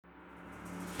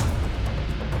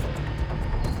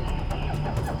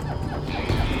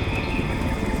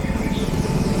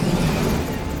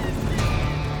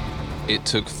It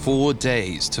took 4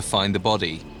 days to find the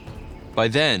body. By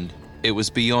then, it was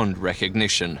beyond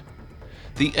recognition.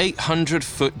 The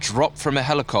 800-foot drop from a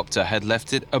helicopter had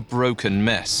left it a broken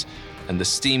mess, and the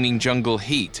steaming jungle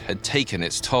heat had taken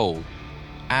its toll,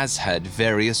 as had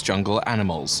various jungle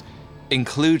animals,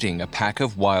 including a pack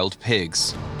of wild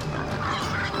pigs.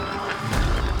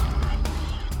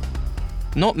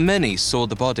 Not many saw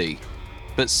the body,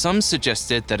 but some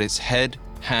suggested that its head,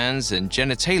 hands, and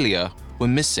genitalia were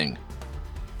missing.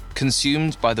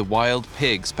 Consumed by the wild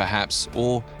pigs, perhaps,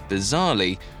 or,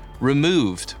 bizarrely,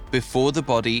 removed before the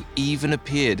body even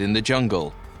appeared in the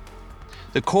jungle.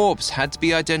 The corpse had to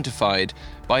be identified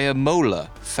by a molar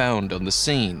found on the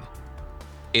scene.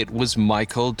 It was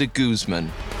Michael de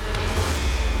Guzman.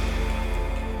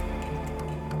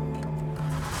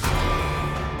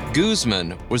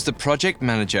 Guzman was the project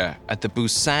manager at the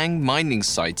Busang mining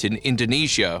site in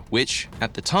Indonesia, which,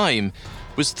 at the time,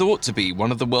 was thought to be one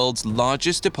of the world's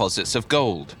largest deposits of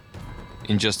gold.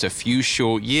 In just a few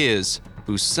short years,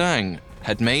 Busang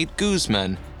had made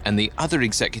Guzman and the other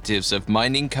executives of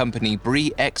mining company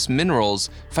Bre-X Minerals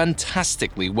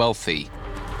fantastically wealthy.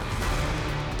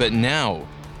 But now,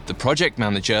 the project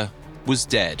manager was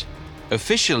dead.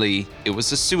 Officially, it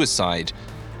was a suicide,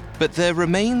 but there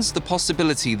remains the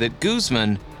possibility that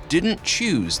Guzman didn't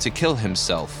choose to kill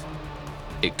himself.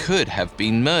 It could have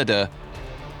been murder,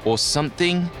 or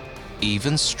something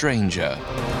even stranger.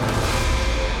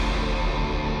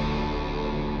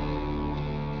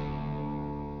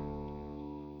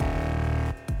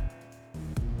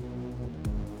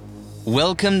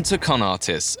 Welcome to Con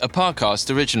Artists, a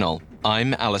Parcast original.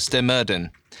 I'm Alistair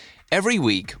Murden. Every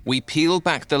week, we peel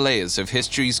back the layers of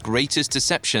history's greatest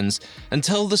deceptions and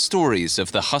tell the stories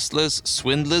of the hustlers,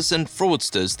 swindlers, and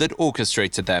fraudsters that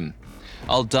orchestrated them.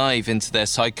 I'll dive into their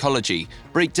psychology,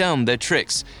 break down their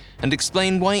tricks, and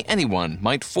explain why anyone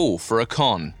might fall for a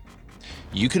con.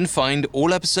 You can find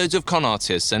all episodes of Con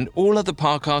Artists and all other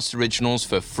Parcast originals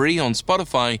for free on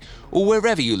Spotify or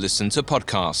wherever you listen to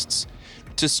podcasts.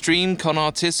 To stream Con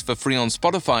Artists for free on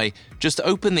Spotify, just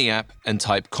open the app and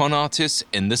type Con Artists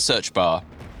in the search bar.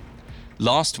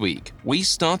 Last week, we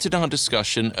started our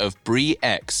discussion of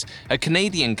Bre-X, a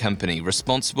Canadian company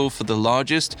responsible for the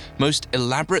largest, most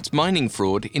elaborate mining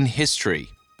fraud in history.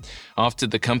 After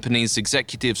the company's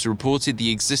executives reported the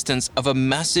existence of a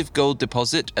massive gold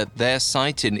deposit at their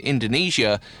site in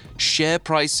Indonesia, share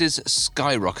prices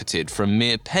skyrocketed from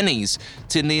mere pennies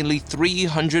to nearly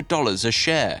 $300 a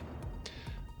share.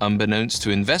 Unbeknownst to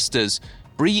investors,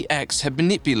 Bre-X had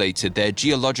manipulated their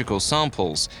geological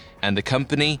samples, and the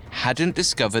company hadn't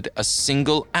discovered a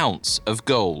single ounce of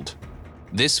gold.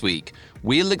 This week,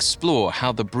 we'll explore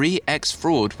how the Bre-X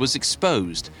fraud was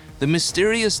exposed, the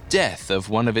mysterious death of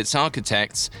one of its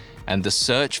architects, and the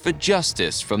search for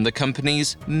justice from the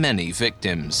company's many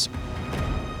victims.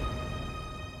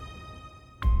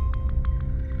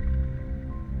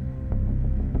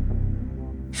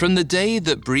 From the day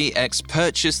that Bre-X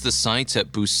purchased the site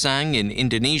at Busang in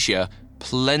Indonesia,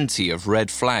 plenty of red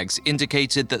flags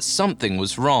indicated that something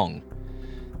was wrong.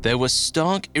 There were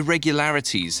stark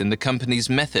irregularities in the company's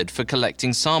method for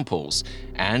collecting samples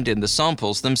and in the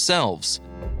samples themselves.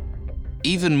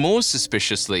 Even more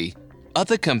suspiciously,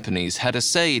 other companies had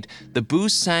assayed the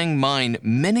Busang mine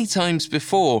many times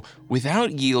before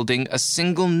without yielding a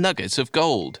single nugget of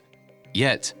gold.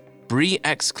 Yet,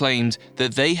 Bre-X claimed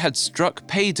that they had struck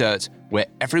pay dirt where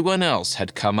everyone else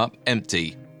had come up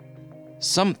empty.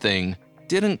 Something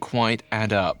didn't quite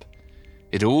add up.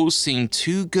 It all seemed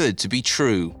too good to be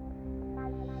true.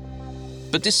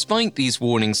 But despite these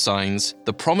warning signs,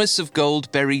 the promise of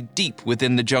gold buried deep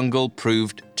within the jungle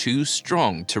proved too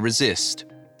strong to resist.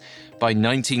 By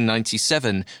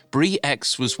 1997,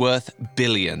 Bre-X was worth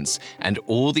billions, and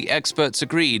all the experts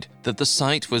agreed that the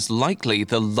site was likely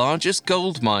the largest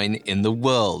gold mine in the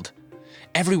world.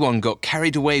 Everyone got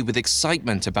carried away with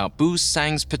excitement about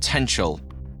Busang's potential.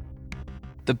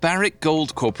 The Barrick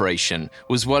Gold Corporation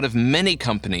was one of many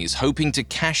companies hoping to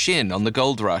cash in on the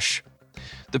gold rush.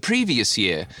 The previous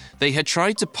year, they had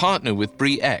tried to partner with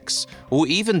Bre-X, or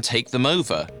even take them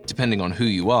over, depending on who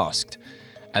you asked.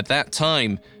 At that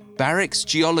time, Barrick's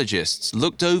geologists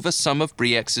looked over some of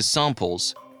Bre-X's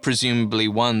samples, presumably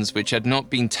ones which had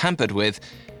not been tampered with,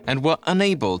 and were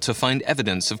unable to find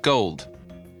evidence of gold.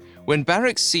 When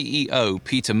Barrick's CEO,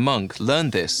 Peter Monk,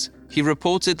 learned this, he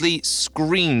reportedly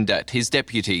screamed at his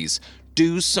deputies,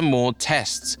 "Do some more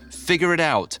tests, figure it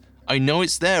out. I know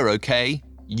it's there, okay?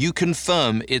 You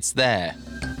confirm it's there."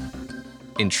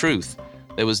 In truth,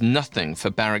 there was nothing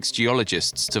for Barrick's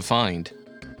geologists to find.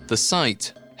 The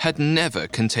site had never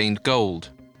contained gold.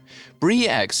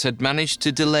 Bre-X had managed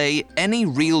to delay any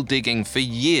real digging for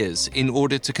years in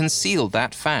order to conceal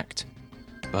that fact.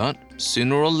 But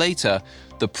sooner or later,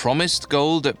 the promised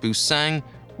gold at Busang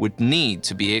would need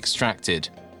to be extracted.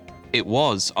 It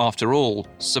was, after all,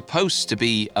 supposed to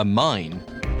be a mine.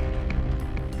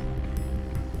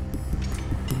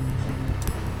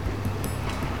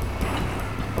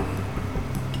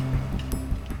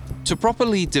 To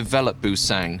properly develop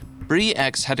Busang,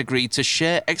 Bre-X had agreed to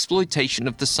share exploitation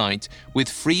of the site with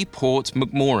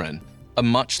Freeport-McMoRan, a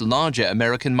much larger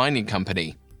American mining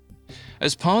company.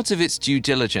 As part of its due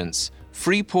diligence,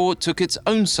 Freeport took its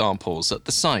own samples at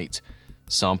the site,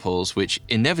 samples which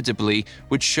inevitably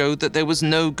would show that there was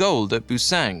no gold at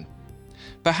Busang.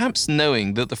 Perhaps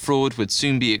knowing that the fraud would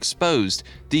soon be exposed,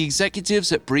 the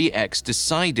executives at Bre-X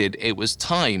decided it was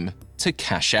time to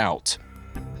cash out.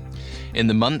 In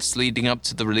the months leading up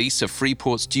to the release of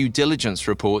Freeport's due diligence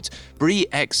report,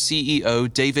 Bre-X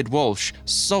CEO David Walsh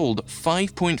sold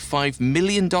 $5.5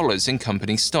 million in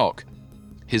company stock.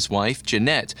 His wife,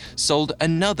 Jeanette, sold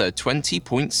another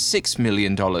 $20.6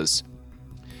 million.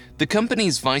 The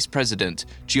company's vice president,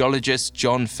 geologist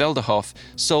John Felderhoff,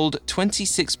 sold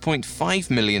 $26.5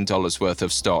 million worth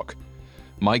of stock.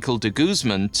 Michael de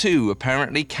Guzman, too,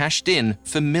 apparently cashed in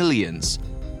for millions.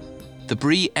 The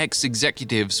Bre-X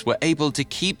executives were able to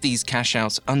keep these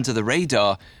cash-outs under the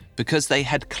radar because they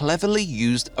had cleverly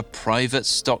used a private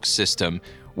stock system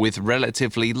with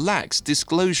relatively lax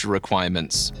disclosure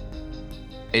requirements.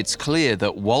 It's clear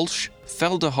that Walsh,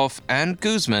 Felderhoff, and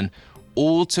Guzman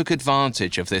all took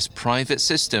advantage of this private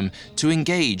system to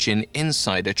engage in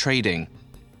insider trading.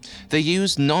 They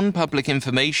used non-public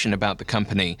information about the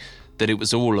company, that it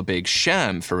was all a big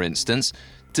sham, for instance,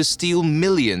 to steal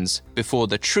millions before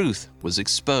the truth was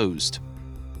exposed.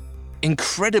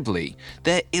 Incredibly,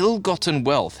 their ill-gotten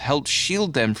wealth helped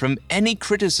shield them from any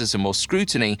criticism or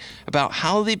scrutiny about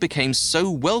how they became so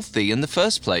wealthy in the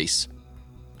first place.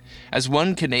 As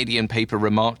one Canadian paper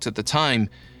remarked at the time,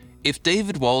 if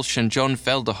David Walsh and John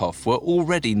Felderhoff were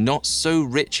already not so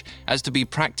rich as to be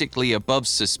practically above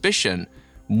suspicion,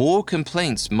 more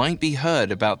complaints might be heard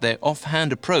about their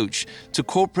offhand approach to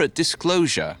corporate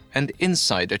disclosure and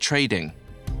insider trading.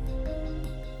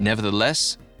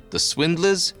 Nevertheless, the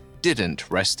swindlers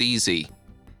didn't rest easy.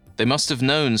 They must have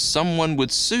known someone would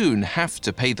soon have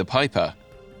to pay the piper.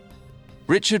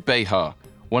 Richard Behar,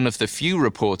 one of the few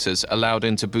reporters allowed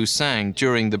into Busang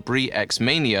during the Bre-X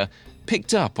mania,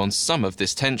 picked up on some of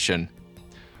this tension.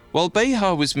 While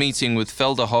Behar was meeting with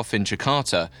Felderhoff in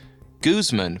Jakarta,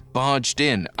 Guzman barged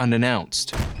in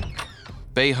unannounced.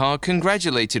 Behar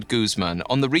congratulated Guzman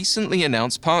on the recently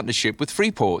announced partnership with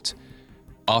Freeport.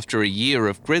 After a year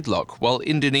of gridlock while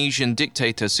Indonesian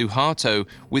dictator Suharto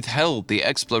withheld the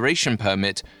exploration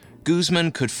permit,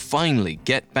 Guzman could finally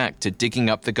get back to digging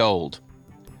up the gold.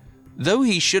 Though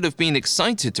he should have been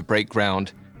excited to break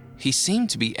ground, he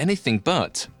seemed to be anything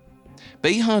but.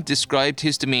 Behar described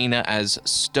his demeanor as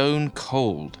stone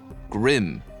cold,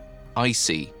 grim,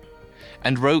 icy,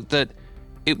 and wrote that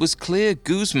it was clear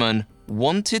Guzman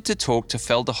wanted to talk to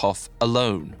Felderhoff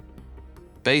alone.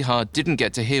 Behar didn't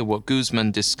get to hear what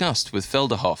Guzman discussed with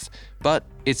Felderhoff, but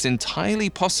it's entirely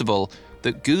possible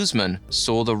that Guzman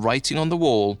saw the writing on the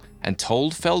wall and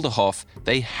told Felderhoff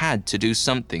they had to do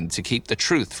something to keep the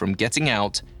truth from getting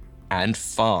out, and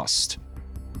fast.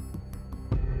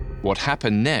 What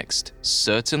happened next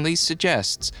certainly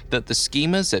suggests that the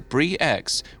schemers at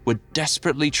Bre-X were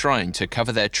desperately trying to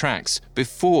cover their tracks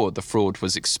before the fraud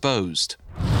was exposed.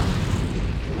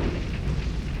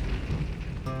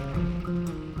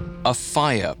 A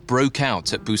fire broke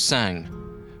out at Busang.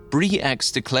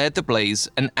 Bre-X declared the blaze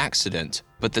an accident,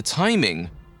 but the timing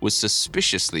was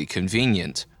suspiciously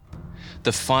convenient.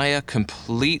 The fire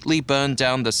completely burned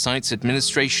down the site's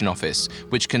administration office,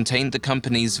 which contained the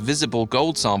company's visible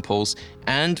gold samples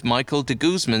and Michael de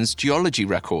Guzman's geology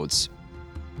records.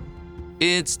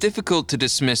 It's difficult to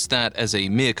dismiss that as a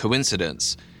mere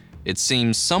coincidence. It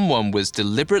seems someone was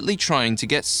deliberately trying to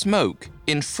get smoke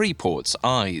in Freeport's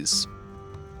eyes.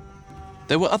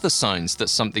 There were other signs that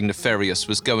something nefarious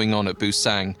was going on at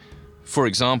Busang. For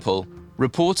example,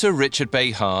 reporter Richard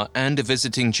Behar and a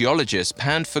visiting geologist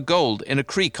panned for gold in a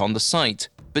creek on the site,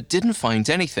 but didn't find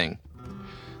anything.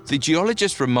 The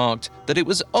geologist remarked that it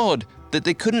was odd that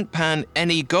they couldn't pan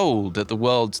any gold at the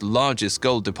world's largest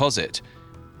gold deposit.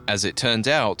 As it turned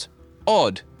out,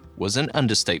 odd was an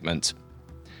understatement.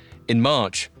 In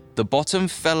March, the bottom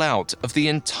fell out of the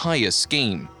entire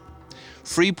scheme.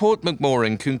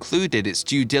 Freeport-McMoRan concluded its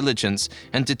due diligence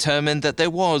and determined that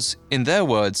there was, in their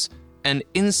words, an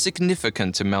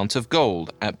insignificant amount of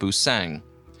gold at Busang.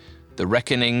 The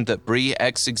reckoning that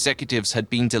Bre-X executives had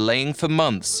been delaying for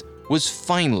months was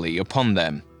finally upon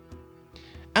them.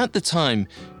 At the time,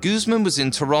 Guzman was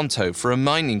in Toronto for a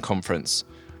mining conference.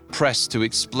 Pressed to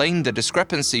explain the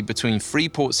discrepancy between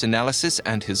Freeport's analysis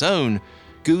and his own,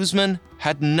 Guzman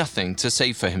had nothing to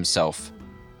say for himself.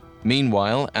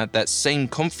 Meanwhile, at that same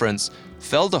conference,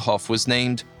 Felderhoff was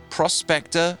named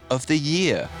Prospector of the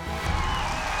Year.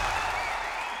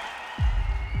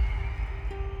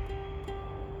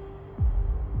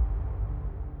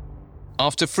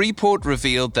 After Freeport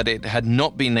revealed that it had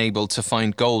not been able to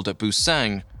find gold at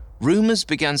Busang, rumors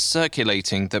began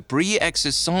circulating that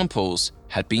Bre-X's samples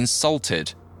had been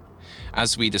salted.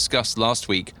 As we discussed last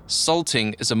week,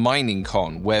 salting is a mining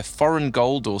con where foreign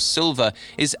gold or silver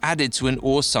is added to an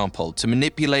ore sample to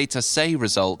manipulate assay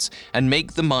results and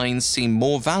make the mine seem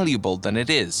more valuable than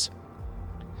it is.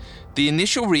 The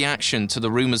initial reaction to the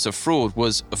rumors of fraud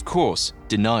was, of course,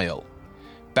 denial.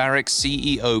 Barrick's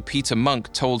CEO Peter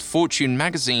Monk told Fortune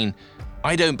magazine,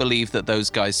 "I don't believe that those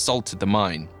guys salted the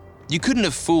mine. You couldn't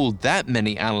have fooled that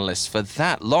many analysts for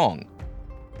that long."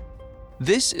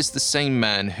 This is the same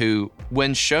man who,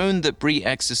 when shown that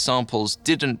Bre-X's samples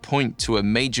didn't point to a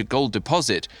major gold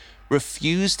deposit,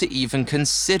 refused to even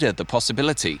consider the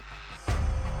possibility.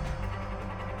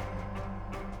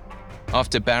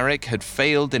 After Barrick had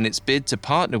failed in its bid to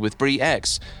partner with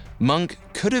Bre-X, Monk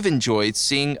could have enjoyed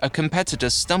seeing a competitor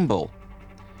stumble.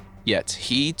 Yet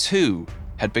he, too,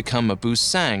 had become a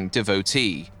Busang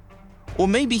devotee. Or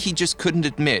maybe he just couldn't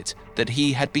admit that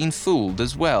he had been fooled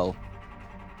as well.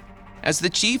 As the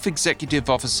chief executive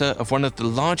officer of one of the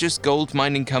largest gold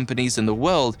mining companies in the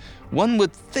world, one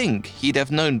would think he'd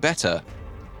have known better.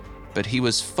 But he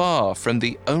was far from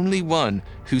the only one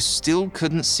who still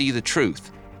couldn't see the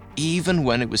truth, even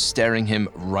when it was staring him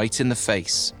right in the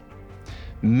face.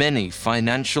 Many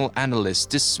financial analysts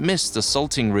dismissed the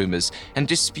salting rumors and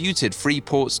disputed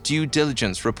Freeport's due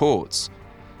diligence reports.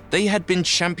 They had been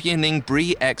championing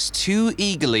Bre-X too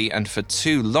eagerly and for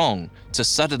too long to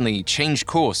suddenly change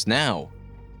course now.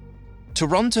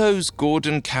 Toronto's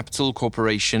Gordon Capital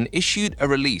Corporation issued a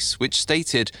release which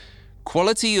stated,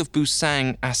 "Quality of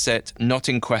Busang asset not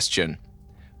in question.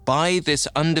 Buy this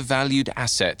undervalued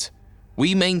asset.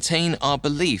 We maintain our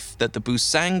belief that the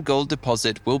Busang gold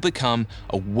deposit will become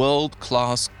a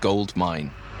world-class gold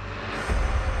mine."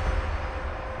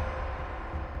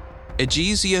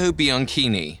 Egizio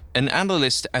Bianchini, an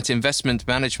analyst at investment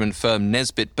management firm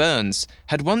Nesbitt Burns,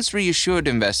 had once reassured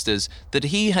investors that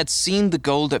he had seen the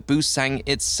gold at Busang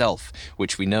itself,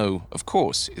 which we know, of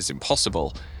course, is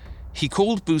impossible. He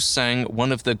called Busang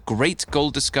one of the great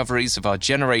gold discoveries of our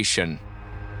generation.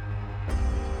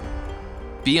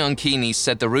 Bianchini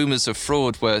said the rumors of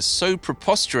fraud were so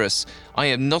preposterous, "I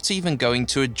am not even going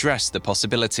to address the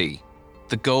possibility.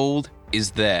 The gold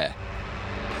is there."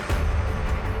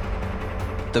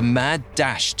 The mad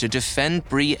dash to defend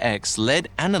Bre-X led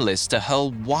analysts to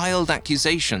hurl wild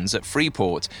accusations at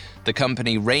Freeport, the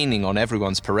company raining on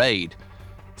everyone's parade.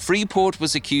 Freeport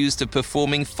was accused of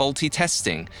performing faulty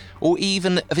testing, or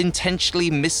even of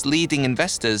intentionally misleading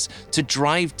investors to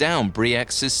drive down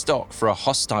Bre-X's stock for a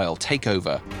hostile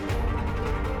takeover.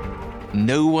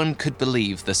 No one could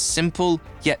believe the simple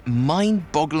yet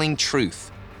mind-boggling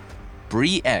truth.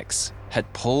 Bre-X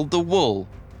had pulled the wool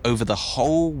over the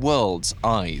whole world's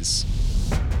eyes.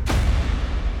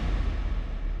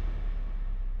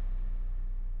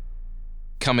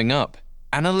 Coming up,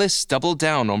 analysts double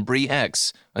down on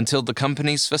Bre-X until the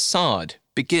company's facade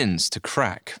begins to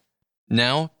crack.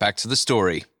 Now, back to the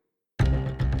story.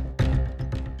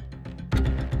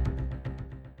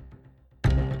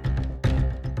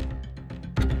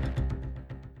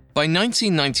 By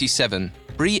 1997,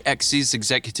 Bre-X's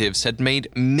executives had made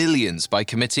millions by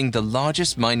committing the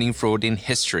largest mining fraud in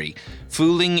history,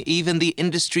 fooling even the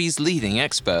industry's leading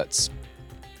experts.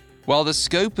 While the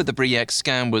scope of the Bre-X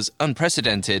scam was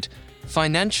unprecedented,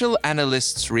 financial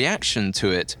analysts' reaction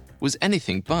to it was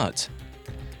anything but.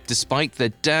 Despite the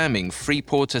damning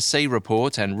Freeport assay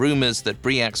report and rumors that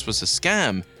Bre-X was a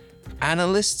scam,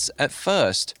 analysts at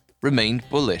first remained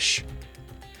bullish.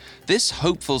 This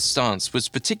hopeful stance was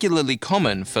particularly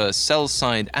common for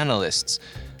sell-side analysts,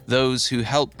 those who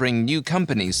help bring new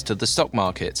companies to the stock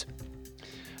market.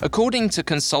 According to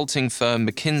consulting firm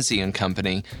McKinsey &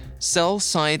 Company,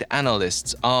 sell-side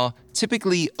analysts are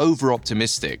typically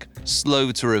over-optimistic,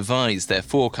 slow to revise their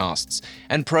forecasts,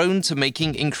 and prone to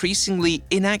making increasingly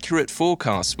inaccurate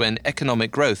forecasts when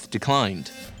economic growth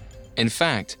declined. In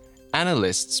fact,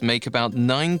 analysts make about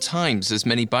 9 times as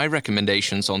many buy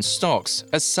recommendations on stocks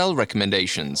as sell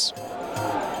recommendations.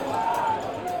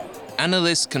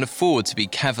 Analysts can afford to be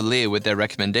cavalier with their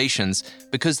recommendations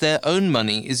because their own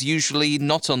money is usually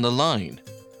not on the line.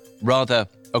 Rather,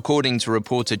 according to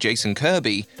reporter Jason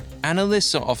Kirby,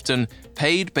 analysts are often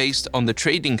paid based on the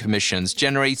trading commissions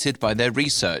generated by their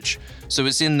research, so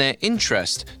it's in their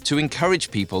interest to encourage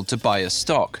people to buy a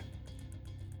stock.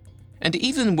 And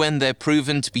even when they're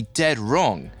proven to be dead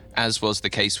wrong, as was the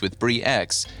case with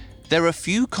Bre-X, there are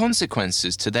few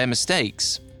consequences to their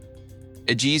mistakes.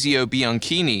 Egidio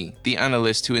Bianchini, the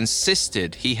analyst who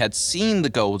insisted he had seen the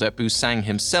gold at Busang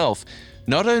himself,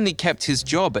 not only kept his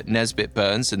job at Nesbitt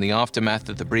Burns in the aftermath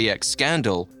of the Bre-X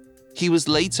scandal, he was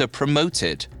later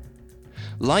promoted.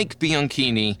 Like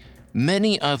Bianchini,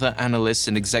 many other analysts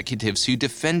and executives who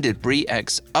defended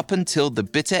Bre-X up until the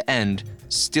bitter end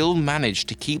still managed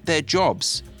to keep their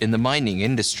jobs in the mining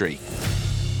industry.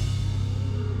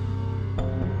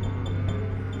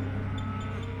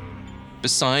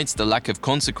 Besides the lack of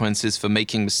consequences for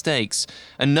making mistakes,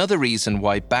 another reason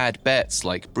why bad bets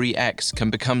like Bre-X can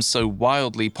become so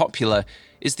wildly popular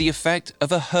is the effect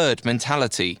of a herd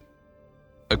mentality.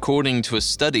 According to a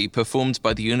study performed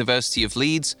by the University of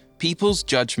Leeds, people's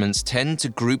judgments tend to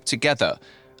group together,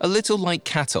 a little like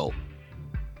cattle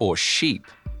or sheep.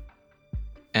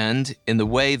 And in the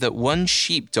way that one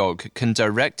sheepdog can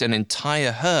direct an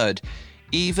entire herd,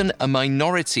 even a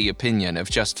minority opinion of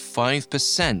just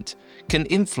 5% can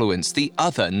influence the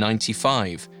other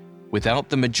 95%, without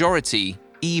the majority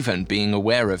even being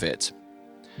aware of it.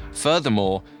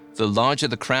 Furthermore, the larger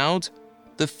the crowd,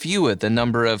 the fewer the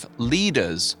number of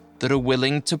leaders that are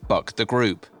willing to buck the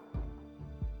group.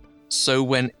 So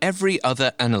when every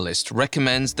other analyst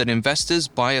recommends that investors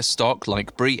buy a stock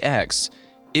like Bre-X,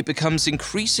 it becomes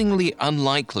increasingly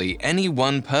unlikely any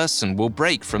one person will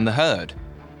break from the herd.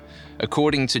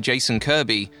 According to Jason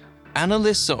Kirby,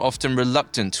 analysts are often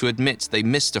reluctant to admit they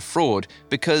missed a fraud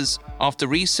because, after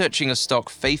researching a stock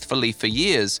faithfully for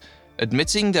years,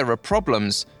 admitting there are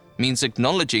problems means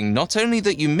acknowledging not only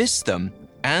that you missed them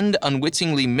and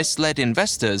unwittingly misled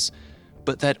investors,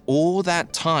 but that all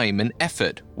that time and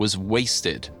effort was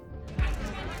wasted.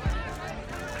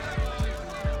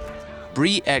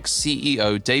 Bre-X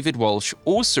CEO David Walsh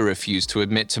also refused to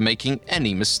admit to making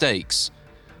any mistakes.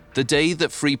 The day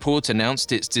that Freeport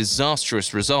announced its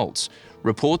disastrous results,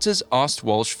 reporters asked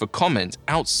Walsh for comment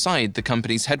outside the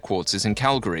company's headquarters in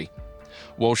Calgary.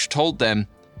 Walsh told them,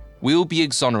 "We'll be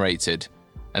exonerated,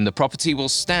 and the property will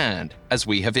stand as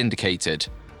we have indicated."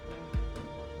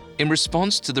 In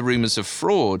response to the rumors of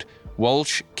fraud,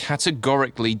 Walsh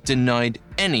categorically denied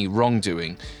any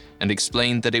wrongdoing and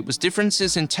explained that it was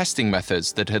differences in testing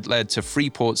methods that had led to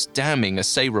Freeport's damning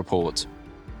assay report.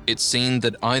 It seemed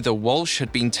that either Walsh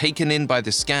had been taken in by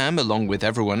the scam along with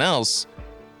everyone else,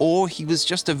 or he was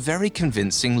just a very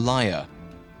convincing liar.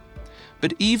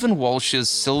 But even Walsh's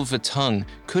silver tongue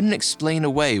couldn't explain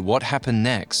away what happened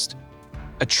next.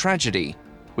 A tragedy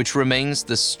which remains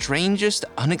the strangest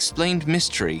unexplained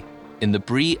mystery in the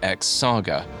Bre-X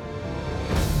saga.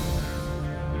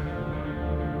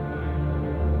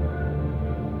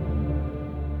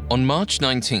 On March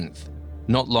 19th,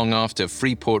 not long after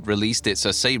Freeport released its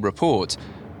assay report,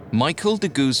 Michael de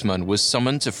Guzman was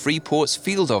summoned to Freeport's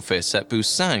field office at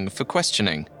Busang for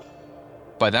questioning.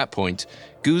 By that point,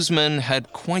 Guzman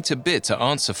had quite a bit to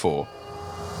answer for.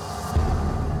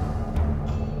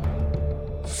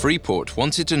 Freeport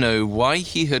wanted to know why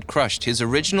he had crushed his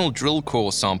original drill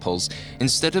core samples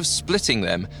instead of splitting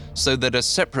them so that a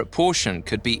separate portion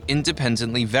could be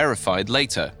independently verified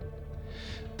later.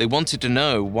 They wanted to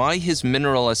know why his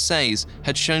mineral assays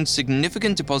had shown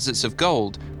significant deposits of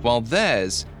gold while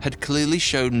theirs had clearly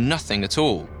shown nothing at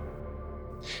all.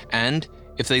 And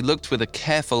if they looked with a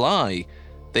careful eye,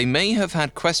 they may have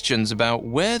had questions about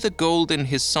where the gold in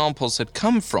his samples had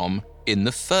come from in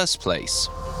the first place.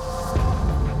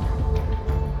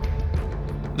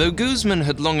 Though Guzman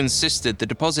had long insisted the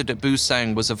deposit at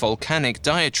Busang was a volcanic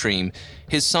diatreme,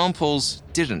 his samples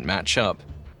didn't match up.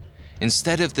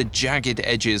 Instead of the jagged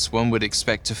edges one would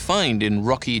expect to find in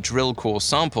rocky drill core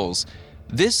samples,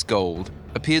 this gold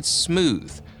appeared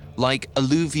smooth, like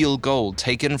alluvial gold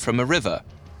taken from a river.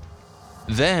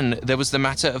 Then there was the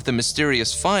matter of the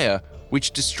mysterious fire,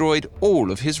 which destroyed all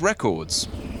of his records.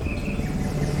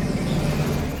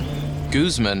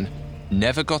 Guzman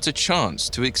never got a chance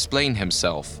to explain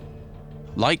himself.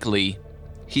 Likely,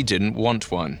 he didn't want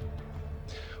one.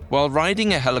 While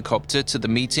riding a helicopter to the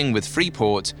meeting with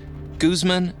Freeport,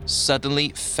 Guzman suddenly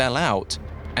fell out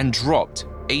and dropped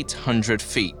 800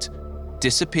 feet,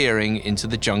 disappearing into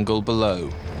the jungle below.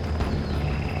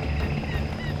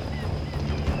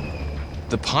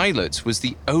 The pilot was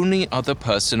the only other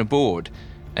person aboard,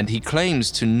 and he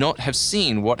claims to not have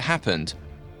seen what happened.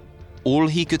 All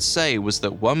he could say was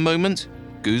that one moment,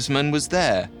 Guzman was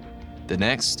there, the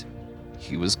next,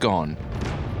 he was gone.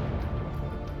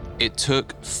 It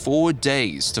took 4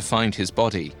 days to find his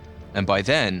body, and by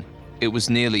then, it was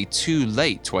nearly too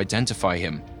late to identify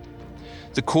him.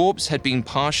 The corpse had been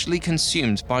partially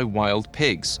consumed by wild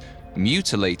pigs,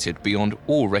 mutilated beyond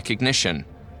all recognition.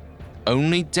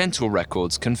 Only dental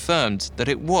records confirmed that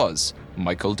it was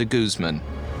Michael de Guzman.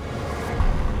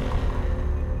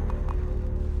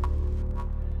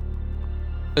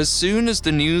 As soon as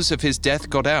the news of his death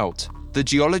got out, the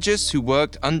geologists who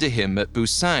worked under him at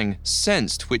Busang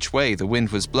sensed which way the wind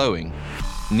was blowing.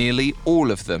 Nearly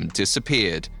all of them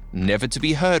disappeared, never to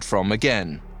be heard from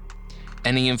again.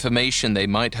 Any information they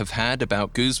might have had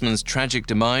about Guzman's tragic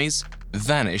demise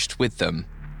vanished with them.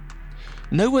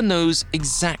 No one knows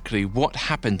exactly what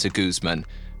happened to Guzman,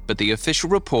 but the official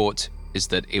report is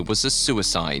that it was a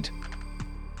suicide.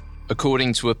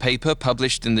 According to a paper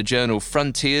published in the journal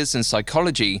Frontiers in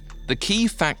Psychology, the key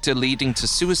factor leading to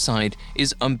suicide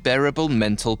is unbearable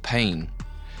mental pain.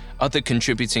 Other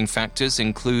contributing factors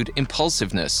include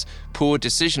impulsiveness, poor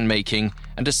decision-making,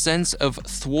 and a sense of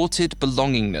thwarted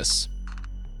belongingness.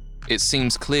 It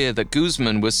seems clear that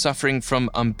Guzman was suffering from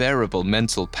unbearable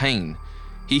mental pain.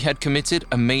 He had committed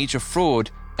a major fraud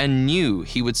and knew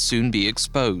he would soon be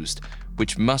exposed,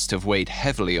 which must have weighed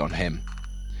heavily on him.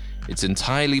 It's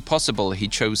entirely possible he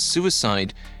chose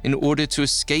suicide in order to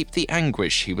escape the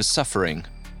anguish he was suffering.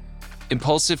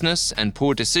 Impulsiveness and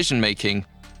poor decision-making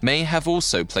may have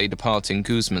also played a part in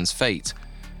Guzman's fate.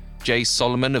 Jay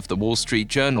Solomon of the Wall Street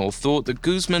Journal thought that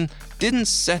Guzman didn't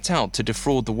set out to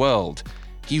defraud the world.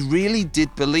 He really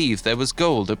did believe there was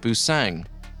gold at Busang.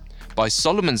 By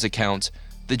Solomon's account,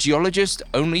 the geologist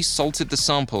only salted the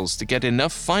samples to get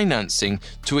enough financing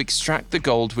to extract the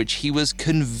gold which he was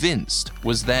convinced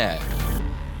was there.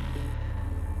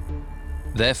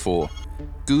 Therefore,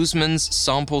 Guzman's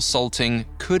sample salting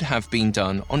could have been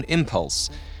done on impulse,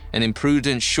 an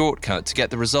imprudent shortcut to get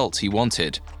the result he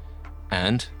wanted.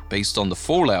 And, based on the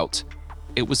fallout,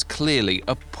 it was clearly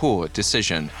a poor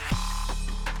decision.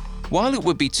 While it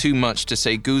would be too much to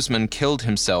say Guzman killed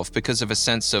himself because of a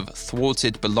sense of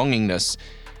thwarted belongingness,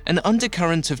 an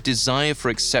undercurrent of desire for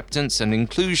acceptance and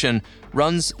inclusion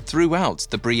runs throughout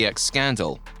the Bre-X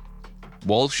scandal.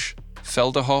 Walsh,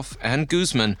 Felderhoff, and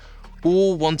Guzman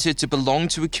all wanted to belong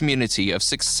to a community of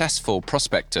successful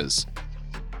prospectors.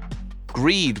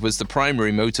 Greed was the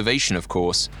primary motivation, of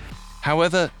course.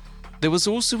 However, there was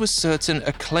also a certain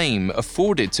acclaim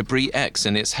afforded to Bre-X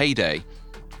in its heyday.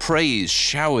 Praise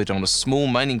showered on a small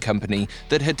mining company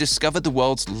that had discovered the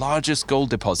world's largest gold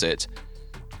deposit.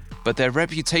 But their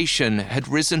reputation had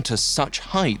risen to such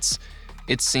heights,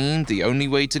 it seemed the only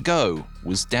way to go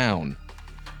was down.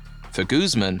 For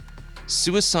Guzman,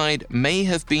 suicide may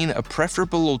have been a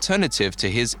preferable alternative to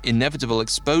his inevitable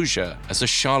exposure as a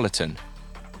charlatan.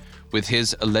 With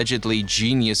his allegedly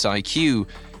genius IQ,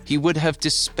 he would have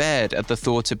despaired at the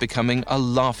thought of becoming a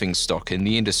laughingstock in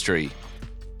the industry.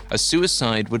 A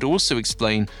suicide would also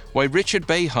explain why Richard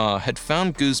Behar had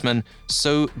found Guzman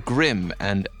so grim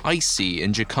and icy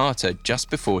in Jakarta just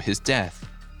before his death.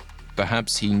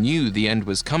 Perhaps he knew the end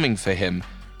was coming for him,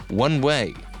 one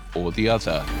way or the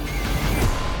other.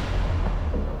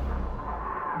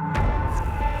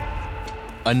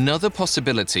 Another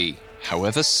possibility,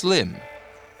 however slim,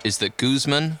 is that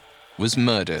Guzman was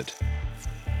murdered.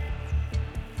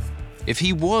 If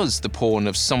he was the pawn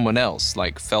of someone else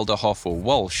like Felderhoff or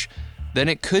Walsh, then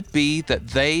it could be that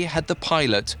they had the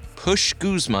pilot push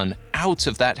Guzman out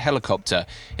of that helicopter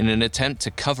in an attempt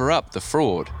to cover up the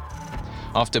fraud.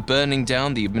 After burning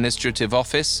down the administrative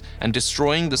office and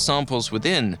destroying the samples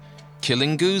within,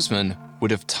 killing Guzman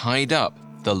would have tied up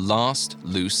the last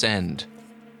loose end.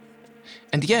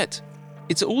 And yet,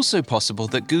 it's also possible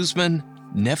that Guzman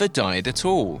never died at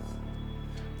all.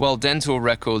 While dental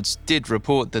records did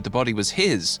report that the body was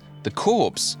his, the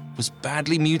corpse was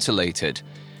badly mutilated,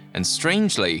 and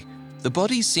strangely, the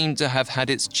body seemed to have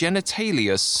had its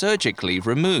genitalia surgically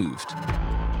removed.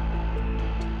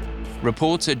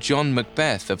 Reporter John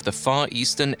Macbeth of the Far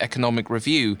Eastern Economic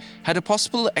Review had a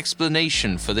possible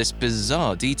explanation for this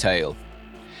bizarre detail.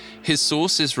 His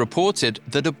sources reported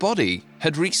that a body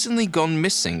had recently gone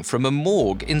missing from a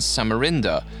morgue in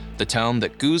Samarinda, the town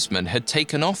that Guzman had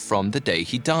taken off from the day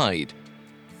he died.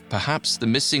 Perhaps the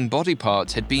missing body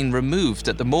part had been removed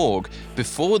at the morgue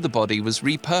before the body was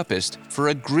repurposed for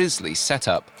a grisly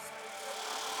setup.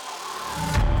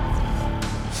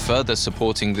 Further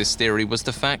supporting this theory was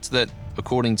the fact that,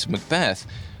 according to Macbeth,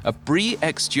 a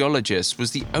Bre-X geologist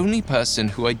was the only person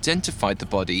who identified the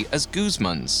body as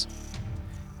Guzman's.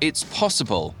 It's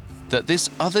possible that this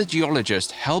other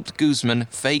geologist helped Guzman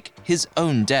fake his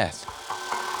own death.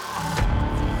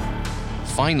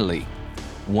 Finally,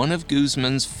 one of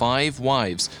Guzman's 5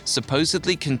 wives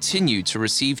supposedly continued to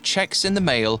receive checks in the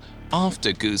mail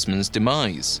after Guzman's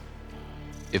demise.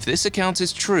 If this account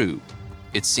is true,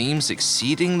 it seems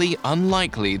exceedingly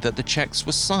unlikely that the checks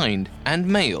were signed and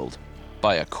mailed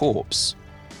by a corpse.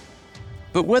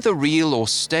 But whether real or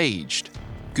staged,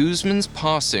 Guzman's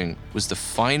passing was the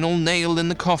final nail in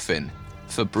the coffin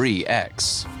for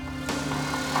Bre-X.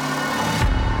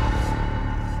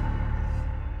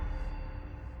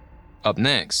 Up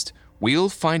next, we'll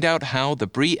find out how the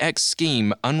Bre-X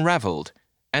scheme unraveled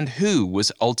and who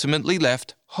was ultimately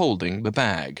left holding the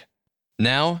bag.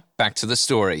 Now, back to the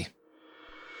story.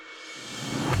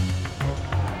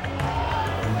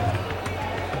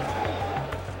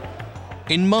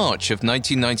 In March of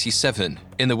 1997,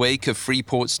 in the wake of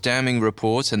Freeport's damning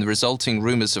report and the resulting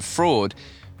rumors of fraud,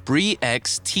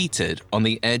 Bre-X teetered on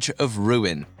the edge of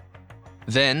ruin.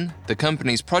 Then, the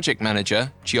company's project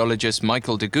manager, geologist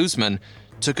Michael de Guzman,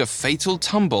 took a fatal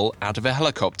tumble out of a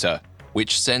helicopter,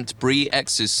 which sent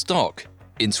Bre-X's stock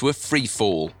into a free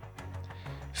fall.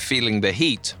 Feeling the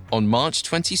heat, on March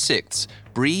 26th,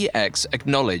 Bre-X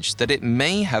acknowledged that it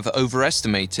may have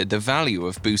overestimated the value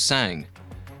of Busang.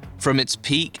 From its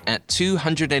peak at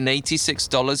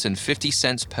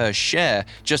 $286.50 per share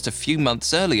just a few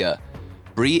months earlier,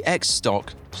 Bre-X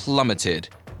stock plummeted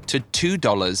to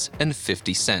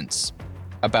 $2.50.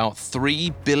 About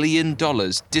 $3 billion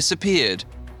disappeared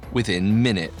within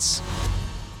minutes.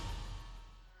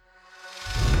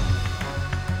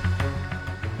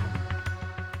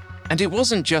 And it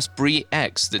wasn't just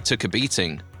Bre-X that took a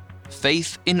beating.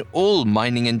 Faith in all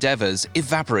mining endeavors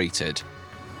evaporated.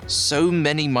 So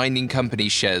many mining company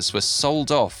shares were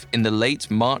sold off in the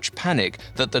late March panic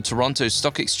that the Toronto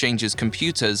Stock Exchange's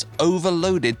computers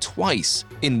overloaded twice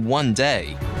in one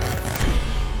day.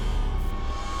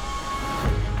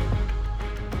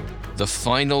 The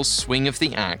final swing of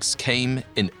the axe came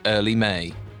in early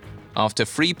May. After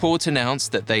Freeport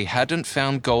announced that they hadn't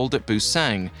found gold at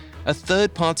Busang, a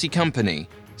third-party company,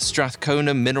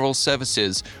 Strathcona Mineral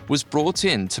Services, was brought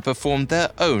in to perform their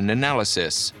own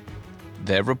analysis.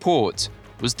 Their report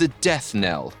was the death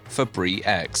knell for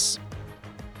Bre-X.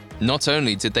 Not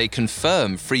only did they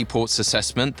confirm Freeport's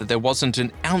assessment that there wasn't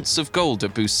an ounce of gold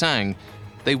at Busang,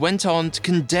 they went on to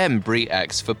condemn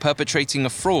Bre-X for perpetrating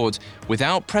a fraud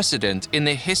without precedent in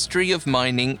the history of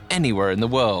mining anywhere in the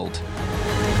world.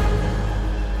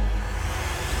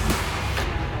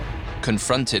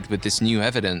 Confronted with this new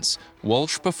evidence,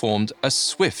 Walsh performed a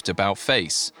swift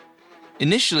about-face.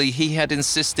 Initially, he had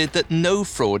insisted that no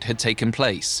fraud had taken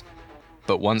place.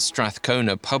 But once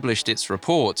Strathcona published its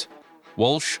report,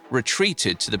 Walsh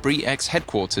retreated to the Bre-X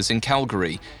headquarters in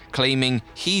Calgary, claiming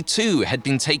he too had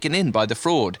been taken in by the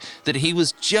fraud, that he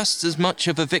was just as much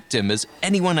of a victim as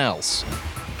anyone else.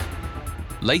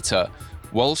 Later,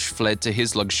 Walsh fled to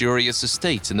his luxurious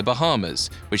estate in the Bahamas,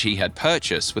 which he had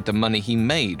purchased with the money he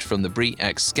made from the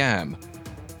Bre-X scam.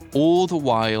 All the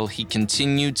while, he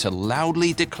continued to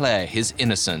loudly declare his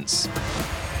innocence.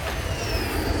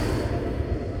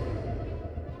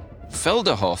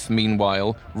 Felderhoff,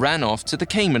 meanwhile, ran off to the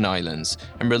Cayman Islands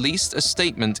and released a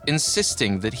statement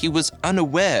insisting that he was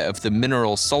unaware of the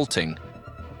mineral salting.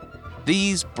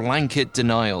 These blanket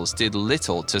denials did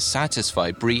little to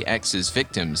satisfy Bre-X's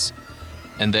victims,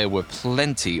 and there were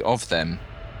plenty of them.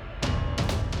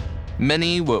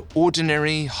 Many were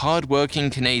ordinary,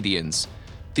 hard-working Canadians.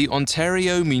 The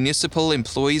Ontario Municipal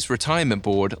Employees Retirement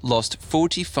Board lost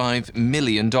 $45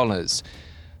 million.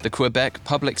 The Quebec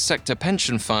Public Sector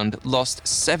Pension Fund lost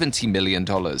 $70 million.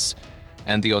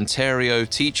 And the Ontario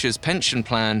Teachers' Pension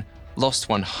Plan lost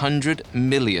 $100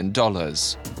 million.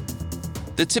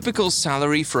 The typical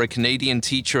salary for a Canadian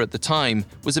teacher at the time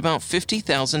was about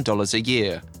 $50,000 a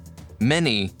year.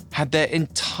 Many had their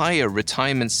entire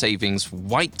retirement savings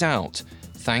wiped out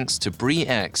thanks to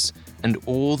Bre-X and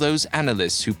all those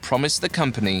analysts who promised the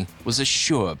company was a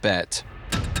sure bet.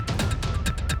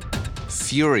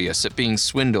 Furious at being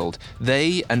swindled,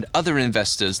 they and other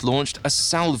investors launched a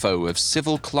salvo of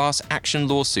civil class action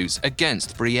lawsuits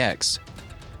against Bre-X.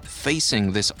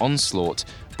 Facing this onslaught,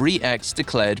 Bre-X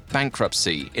declared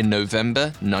bankruptcy in November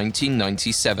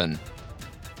 1997.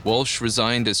 Walsh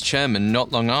resigned as chairman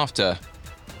not long after,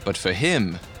 but for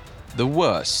him, the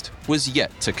worst was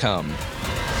yet to come.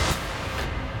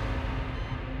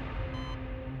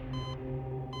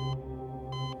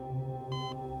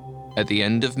 At the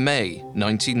end of May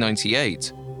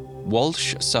 1998,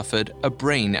 Walsh suffered a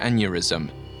brain aneurysm.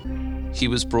 He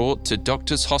was brought to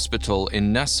Doctors Hospital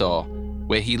in Nassau,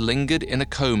 where he lingered in a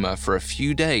coma for a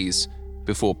few days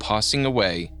before passing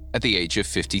away at the age of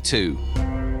 52.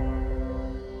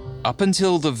 Up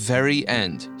until the very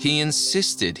end, he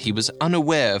insisted he was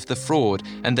unaware of the fraud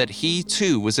and that he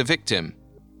too was a victim.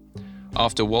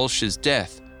 After Walsh's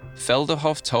death,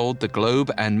 Felderhoff told the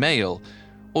Globe and Mail,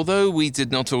 "Although we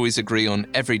did not always agree on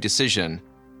every decision,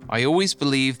 I always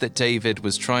believed that David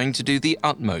was trying to do the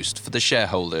utmost for the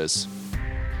shareholders."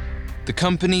 The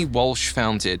company Walsh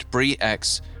founded,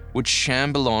 Bre-X, would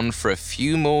shamble on for a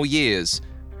few more years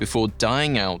before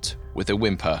dying out with a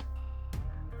whimper.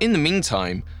 In the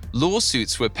meantime,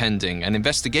 lawsuits were pending and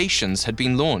investigations had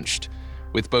been launched.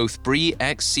 With both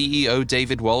Bre-X CEO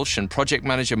David Walsh and project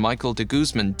manager Michael de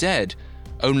Guzman dead,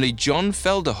 only John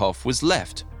Felderhoff was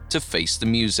left to face the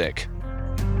music.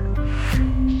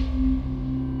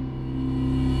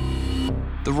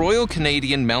 The Royal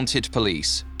Canadian Mounted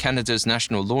Police, Canada's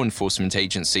national law enforcement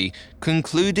agency,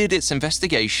 concluded its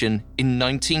investigation in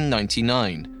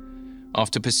 1999.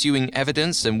 After pursuing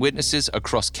evidence and witnesses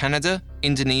across Canada,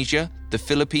 Indonesia, the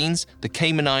Philippines, the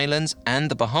Cayman Islands, and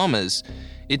the Bahamas,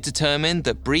 it determined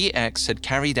that Bre-X had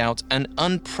carried out an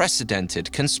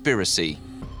unprecedented conspiracy.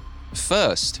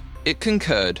 First, it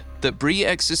concurred that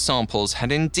Bre-X's samples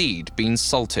had indeed been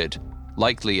salted,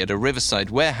 likely at a riverside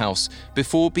warehouse,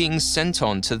 before being sent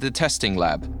on to the testing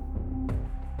lab.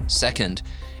 Second,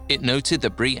 it noted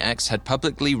that Bre-X had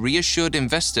publicly reassured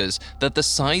investors that the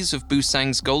size of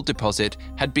Busang's gold deposit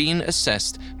had been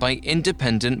assessed by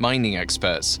independent mining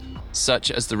experts, such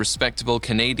as the respectable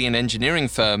Canadian engineering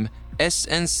firm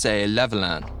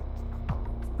SNC-Lavalin.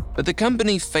 But the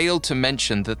company failed to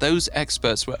mention that those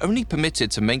experts were only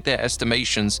permitted to make their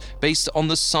estimations based on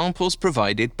the samples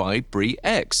provided by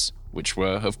Bre-X, which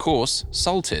were, of course,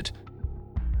 salted.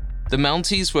 The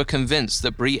Mounties were convinced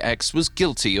that Bre-X was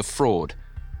guilty of fraud.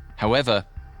 However,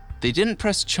 they didn't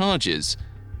press charges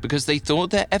because they thought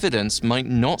their evidence might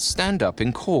not stand up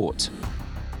in court.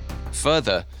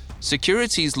 Further,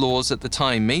 securities laws at the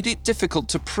time made it difficult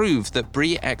to prove that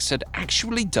Bre-X had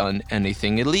actually done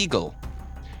anything illegal.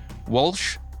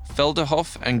 Walsh,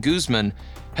 Felderhoff, and Guzman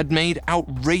had made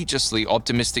outrageously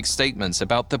optimistic statements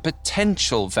about the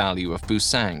potential value of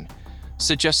Busang,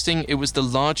 suggesting it was the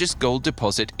largest gold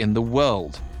deposit in the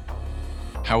world.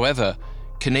 However,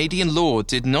 Canadian law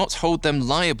did not hold them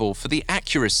liable for the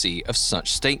accuracy of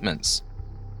such statements.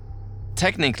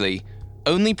 Technically,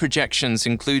 only projections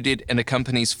included in a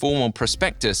company's formal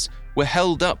prospectus were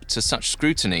held up to such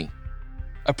scrutiny.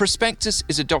 A prospectus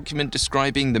is a document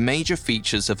describing the major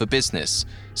features of a business,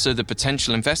 so the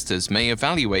potential investors may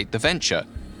evaluate the venture.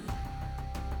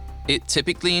 It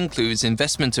typically includes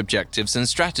investment objectives and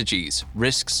strategies,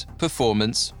 risks,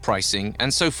 performance, pricing,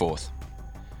 and so forth.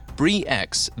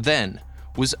 Bre-X, then,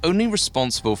 was only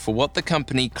responsible for what the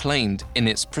company claimed in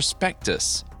its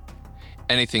prospectus.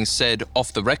 Anything said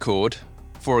off the record,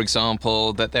 for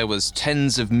example, that there was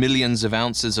tens of millions of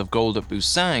ounces of gold at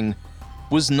Busang,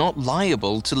 was not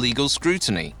liable to legal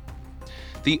scrutiny.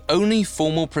 The only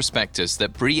formal prospectus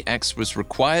that Bre-X was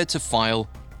required to file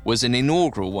was an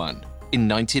inaugural one in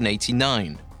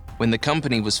 1989, when the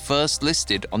company was first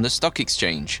listed on the stock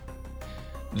exchange.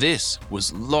 This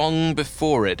was long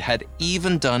before it had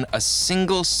even done a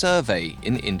single survey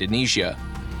in Indonesia.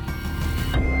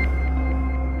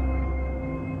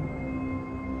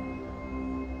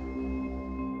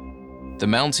 The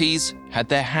Mounties had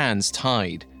their hands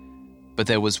tied, but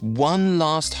there was one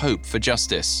last hope for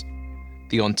justice: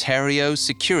 the Ontario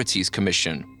Securities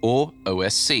Commission, or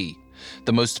OSC,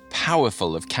 the most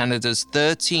powerful of Canada's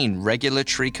 13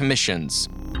 regulatory commissions.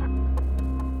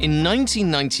 In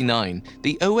 1999,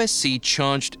 the OSC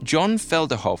charged John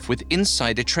Felderhoff with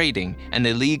insider trading and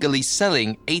illegally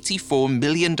selling $84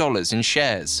 million in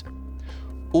shares.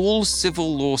 All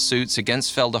civil lawsuits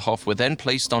against Felderhoff were then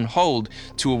placed on hold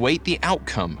to await the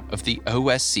outcome of the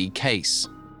OSC case.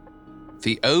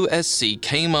 The OSC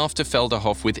came after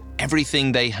Felderhoff with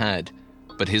everything they had,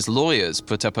 but his lawyers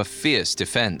put up a fierce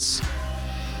defense.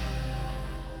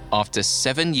 After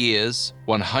 7 years,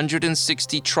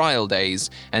 160 trial days,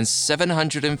 and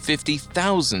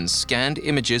 750,000 scanned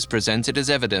images presented as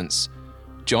evidence,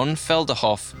 John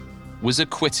Felderhoff was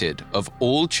acquitted of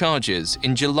all charges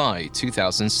in July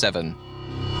 2007.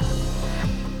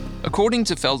 According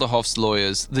to Felderhoff's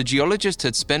lawyers, the geologist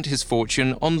had spent his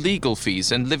fortune on legal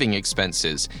fees and living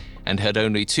expenses and had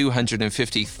only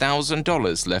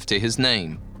 $250,000 left to his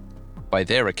name. By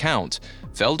their account,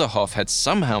 Felderhoff had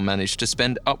somehow managed to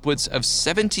spend upwards of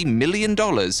 $70 million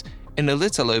in a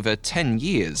little over 10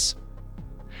 years.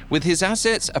 With his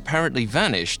assets apparently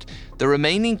vanished, the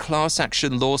remaining class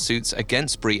action lawsuits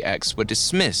against Bre-X were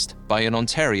dismissed by an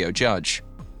Ontario judge.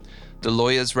 The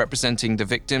lawyers representing the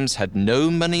victims had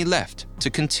no money left to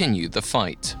continue the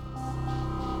fight.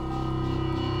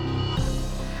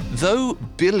 Though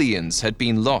billions had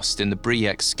been lost in the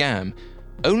Bre-X scam,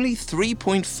 only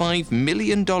 $3.5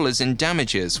 million in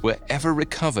damages were ever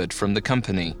recovered from the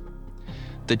company.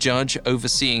 The judge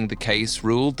overseeing the case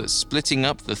ruled that splitting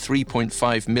up the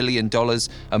 $3.5 million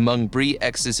among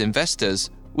Bre-X's investors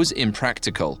was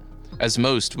impractical, as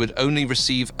most would only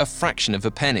receive a fraction of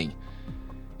a penny.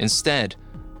 Instead,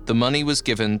 the money was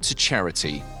given to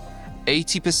charity.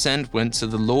 80% went to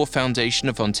the Law Foundation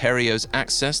of Ontario's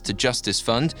Access to Justice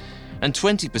Fund and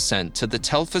 20% to the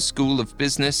Telfer School of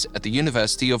Business at the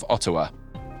University of Ottawa.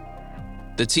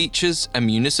 The teachers and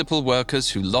municipal workers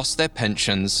who lost their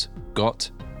pensions got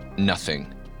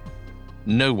nothing.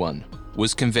 No one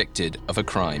was convicted of a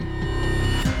crime.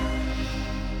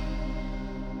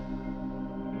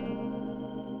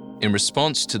 In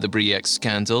response to the Bre-X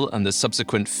scandal and the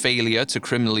subsequent failure to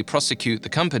criminally prosecute the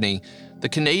company, the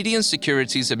Canadian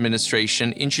Securities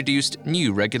Administration introduced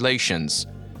new regulations.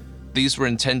 These were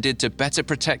intended to better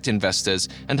protect investors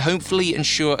and hopefully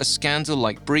ensure a scandal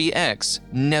like Bre-X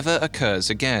never occurs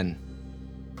again.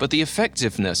 But the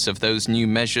effectiveness of those new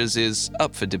measures is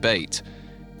up for debate.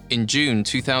 In June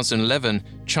 2011,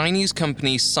 Chinese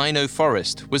company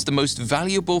Sino-Forest was the most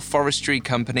valuable forestry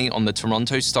company on the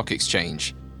Toronto Stock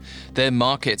Exchange. Their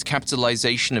market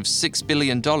capitalization of $6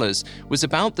 billion was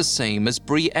about the same as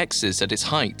Bre-X's at its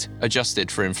height,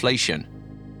 adjusted for inflation.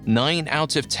 9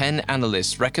 out of 10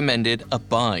 analysts recommended a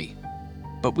buy.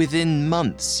 But within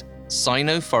months,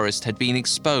 Sino-Forest had been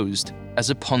exposed as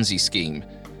a Ponzi scheme,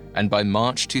 and by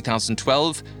March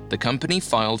 2012, the company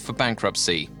filed for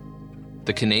bankruptcy.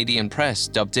 The Canadian press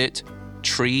dubbed it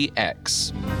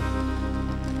Tree-X.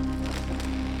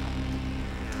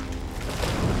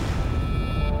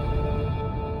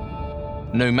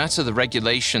 No matter the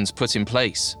regulations put in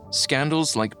place,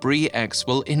 scandals like Bre-X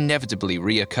will inevitably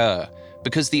reoccur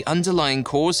because the underlying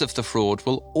cause of the fraud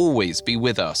will always be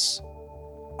with us: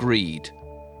 greed.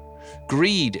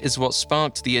 Greed is what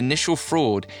sparked the initial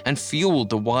fraud and fueled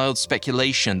the wild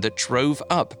speculation that drove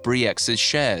up Bre-X's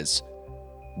shares.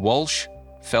 Walsh,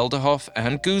 Felderhoff,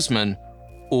 and Guzman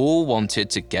all wanted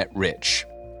to get rich.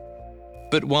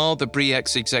 But while the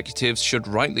Bre-X executives should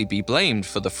rightly be blamed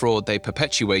for the fraud they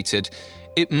perpetuated,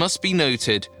 it must be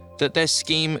noted that their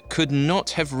scheme could not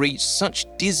have reached such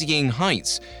dizzying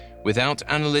heights without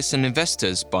analysts and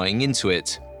investors buying into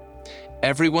it.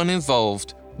 Everyone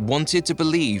involved wanted to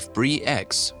believe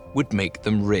Bre-X would make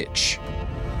them rich.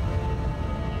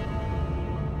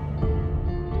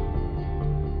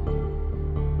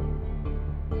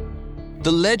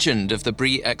 The legend of the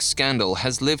Bre-X scandal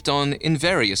has lived on in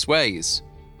various ways.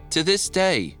 To this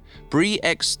day,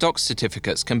 Bre-X stock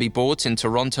certificates can be bought in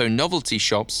Toronto novelty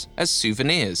shops as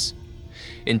souvenirs.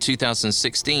 In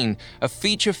 2016, a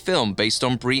feature film based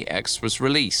on Bre-X was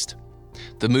released.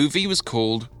 The movie was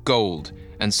called Gold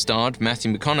and starred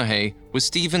Matthew McConaughey, with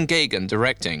Stephen Gaghan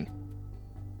directing.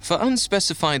 For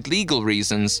unspecified legal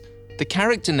reasons, the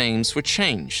character names were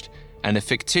changed and a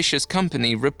fictitious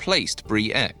company replaced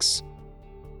Bre-X.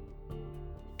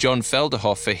 John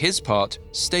Felderhoff, for his part,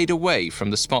 stayed away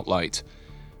from the spotlight.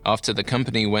 After the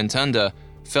company went under,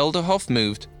 Felderhoff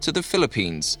moved to the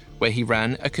Philippines, where he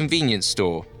ran a convenience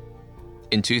store.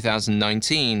 In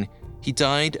 2019, he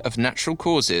died of natural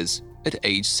causes at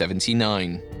age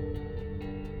 79.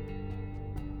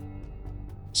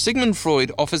 Sigmund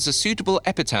Freud offers a suitable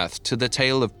epitaph to the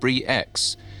tale of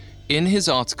Bre-X. In his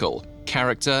article,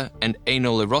 Character and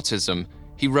Anal Erotism,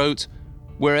 he wrote,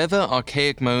 "Wherever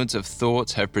archaic modes of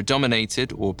thought have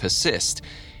predominated or persist,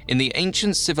 in the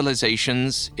ancient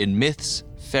civilizations, in myths,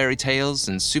 fairy tales,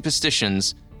 and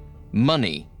superstitions,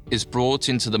 money is brought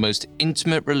into the most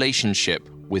intimate relationship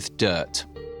with dirt."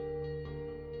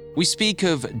 We speak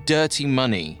of dirty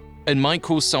money and might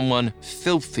call someone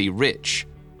filthy rich.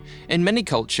 In many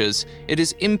cultures, it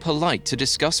is impolite to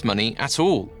discuss money at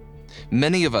all.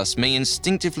 Many of us may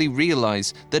instinctively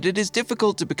realize that it is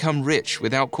difficult to become rich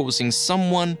without causing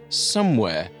someone,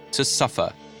 somewhere, to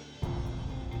suffer.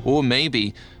 Or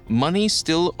maybe money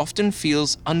still often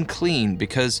feels unclean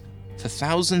because, for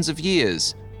thousands of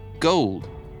years, gold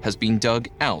has been dug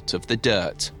out of the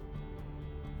dirt.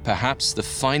 Perhaps the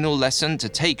final lesson to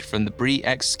take from the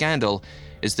Bre-X scandal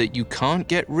is that you can't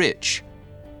get rich,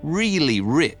 really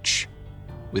rich,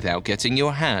 without getting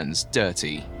your hands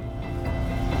dirty.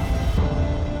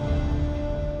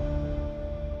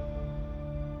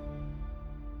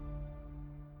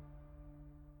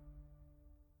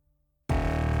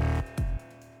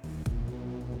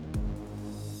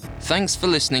 Thanks for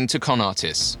listening to Con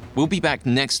Artists. We'll be back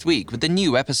next week with a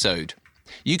new episode.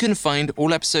 You can find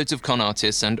all episodes of Con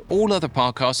Artists and all other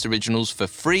podcast originals for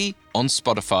free on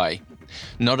Spotify.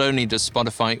 Not only does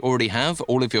Spotify already have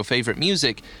all of your favorite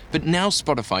music, but now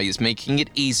Spotify is making it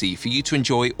easy for you to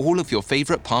enjoy all of your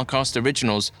favorite podcast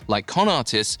originals like Con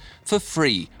Artists for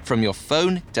free from your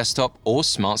phone, desktop, or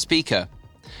smart speaker.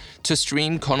 To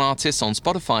stream Con Artists on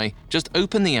Spotify, just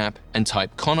open the app and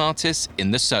type Con Artists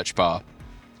in the search bar.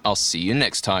 I'll see you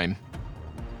next time.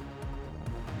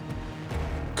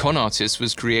 Con Artists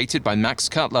was created by Max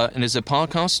Cutler and is a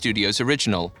Parcast Studios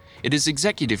original. It is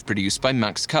executive produced by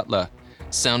Max Cutler.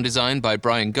 Sound design by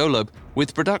Brian Golub,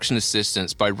 with production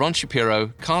assistance by Ron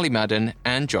Shapiro, Carly Madden,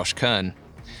 and Josh Kern.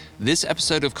 This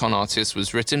episode of Con Artists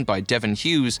was written by Devin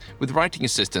Hughes, with writing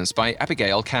assistance by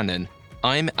Abigail Cannon.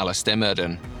 I'm Alastair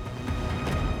Murden.